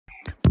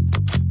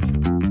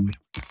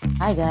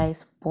Hi guys,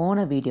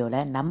 போன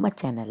வீடியோவில் நம்ம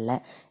சேனலில்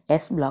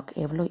S block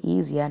எவ்வளோ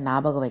ஈஸியாக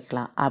ஞாபகம்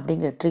வைக்கலாம்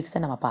அப்படிங்கிற ட்ரிக்ஸை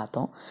நம்ம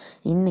பார்த்தோம்.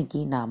 இன்றைக்கி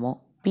நாம்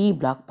P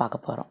block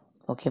பார்க்க போகிறோம்.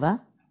 ஓகேவா?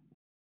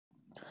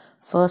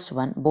 ஃபர்ஸ்ட்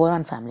ஒன்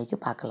போரான் ஃபேமிலிக்கு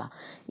பார்க்கலாம்.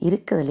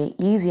 இருக்கிறதுலே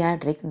ஈஸியான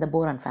ட்ரிக் இந்த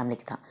போரான்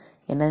ஃபேமிலிக்கு தான்.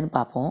 என்னதுன்னு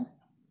பார்ப்போம்.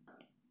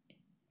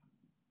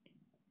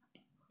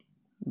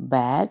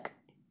 Back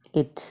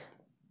it.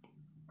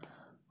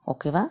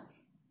 ஓகேவா?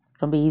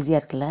 ரொம்ப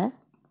ஈஸியாக இருக்குல்ல?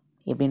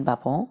 எப்படின்னு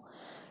பார்ப்போம்.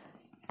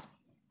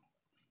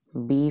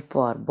 B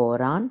for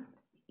boron,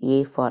 A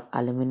for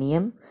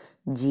aluminium,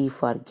 G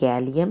for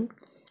gallium,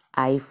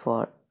 I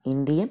for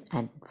indium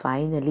and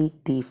finally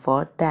T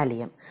for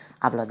thallium.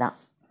 அவ்வளோதான்.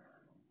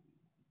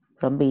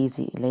 ரொம்ப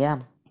ஈஸி இல்லையா?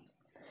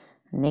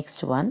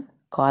 நெக்ஸ்ட் ஒன்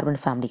கார்பன்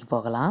ஃபேமிலிக்கு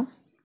போகலாம்.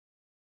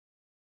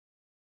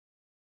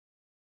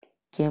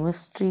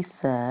 Chemistry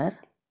sir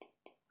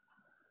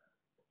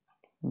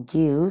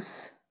gives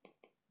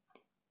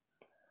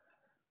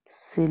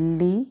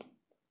silly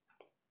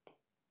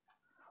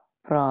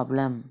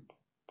problem.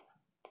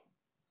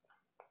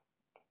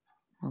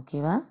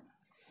 ஓகேவா?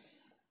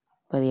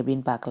 இப்போ அது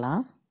எப்படின்னு பார்க்கலாம்.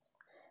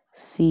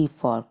 C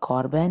for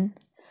carbon,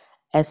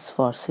 S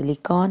for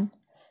silicon,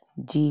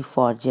 G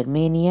for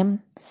germanium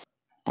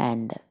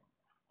and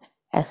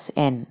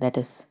Sn, that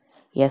is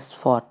S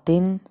for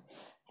tin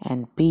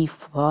and P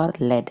for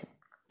lead.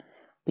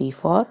 P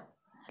for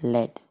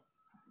lead.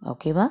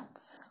 ஓகேவா?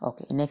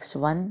 Okay, next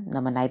one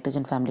நம்ம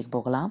nitrogen ஃபேமிலிக்கு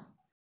போகலாம்.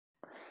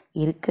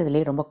 இருக்கிறதுலே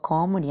ரொம்ப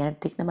காமனியான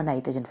ட்ரிக் நம்ம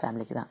நைட்ரஜன்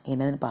ஃபேமிலிக்கு தான்.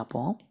 என்னதுன்னு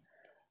பார்ப்போம்.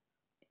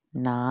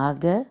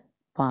 நாக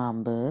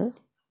பாம்பு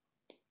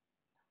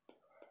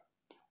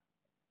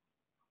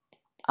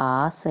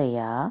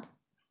ஆசையா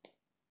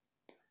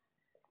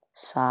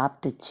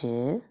சாப்பிட்டுச்சு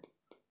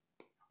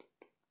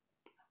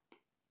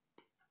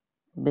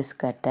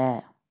பிஸ்கட்டை.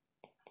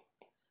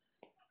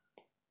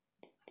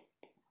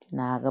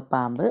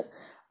 நாகப்பாம்பு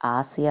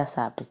ஆசையாக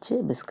சாப்பிட்டுச்சு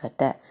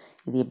பிஸ்கட்டை.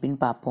 இது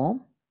எப்படின்னு பார்ப்போம்.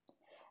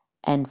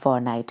 N for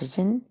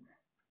nitrogen,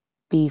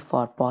 P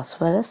for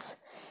phosphorus,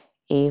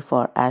 A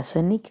for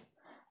arsenic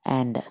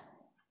and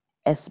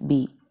SB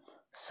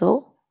so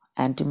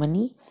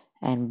antimony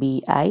and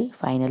BI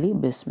finally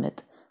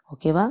bismuth.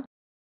 ஓகேவா?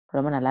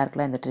 ரொம்ப நல்லா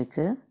இருக்கலாம் இந்த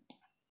ட்ரிக்கு.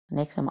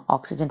 நெக்ஸ்ட் நம்ம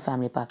ஆக்சிஜன்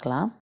ஃபேமிலி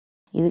பார்க்கலாம்.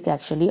 இதுக்கு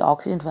ஆக்சுவலி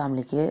ஆக்சிஜன்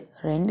ஃபேமிலிக்கு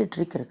 2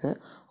 ட்ரிக் இருக்குது.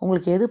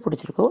 உங்களுக்கு எது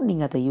பிடிச்சிருக்கோ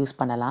நீங்கள் அதை யூஸ்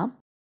பண்ணலாம்.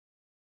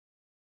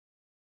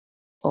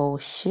 Oh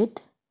shit,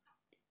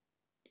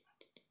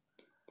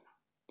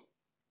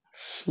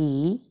 she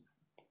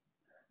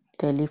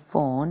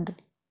telephoned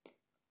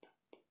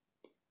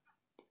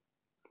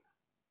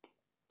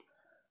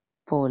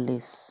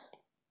police.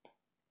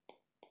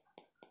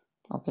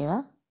 ஓகேவா?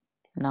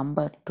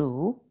 Number 2,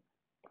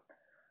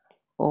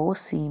 O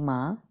Seema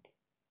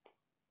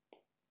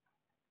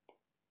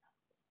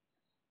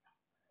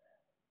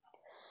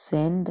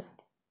send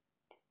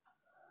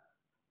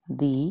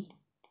the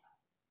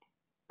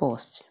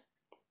post.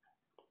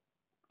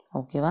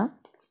 ஓகேவா?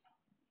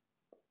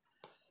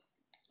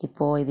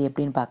 இப்போது இது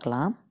எப்படின்னு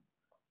பார்க்கலாம்.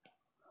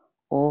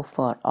 O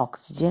for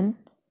oxygen,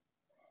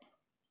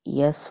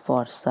 S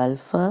for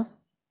sulfur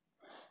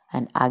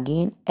and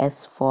again S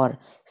for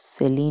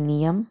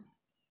selenium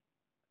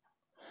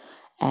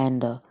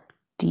and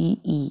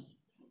TE,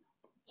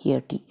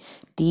 here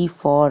T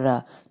for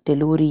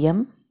tellurium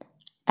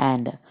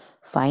and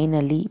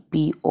finally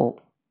PO.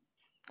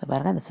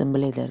 பாருங்க அந்த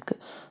simple இதில்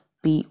இருக்குது.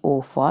 PO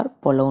for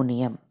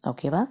polonium.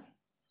 ஓகேவா?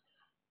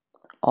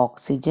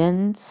 oxygen,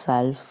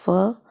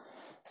 sulfur,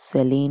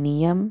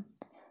 selenium,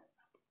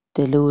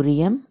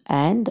 tellurium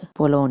and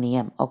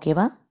polonium.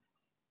 ஓகேவா?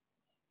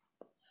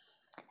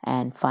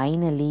 அண்ட்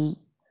ஃபைனலி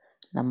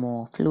நம்ம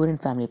fluorine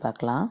family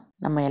பார்க்கலாம்.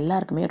 நம்ம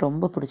எல்லாருக்குமே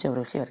ரொம்ப பிடிச்ச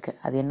ஒரு விஷயம் இருக்குது.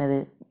 அது என்னது?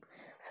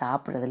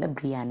 சாப்பிட்றதுல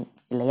பிரியாணி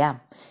இல்லையா?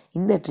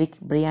 இந்த ட்ரிக்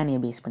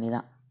பிரியாணியை பேஸ் பண்ணி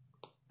தான்.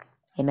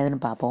 என்னதுன்னு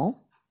பார்ப்போம்.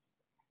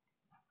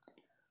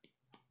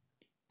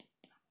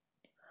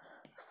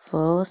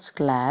 First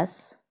class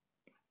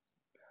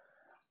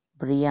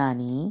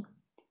biryani,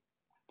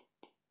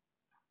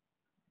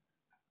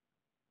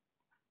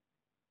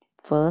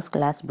 first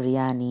class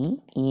biryani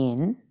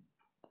இன்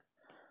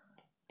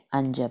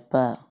அஞ்சப்ப.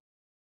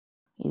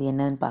 இது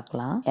என்னன்னு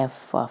பார்க்கலாம். F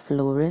for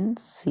fluorine,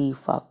 C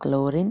for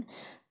chlorine,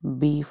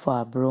 B for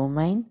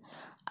bromine,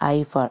 I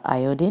for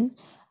iodine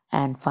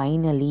and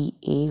finally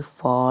A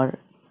for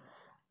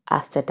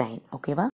astatine. ஓகேவா?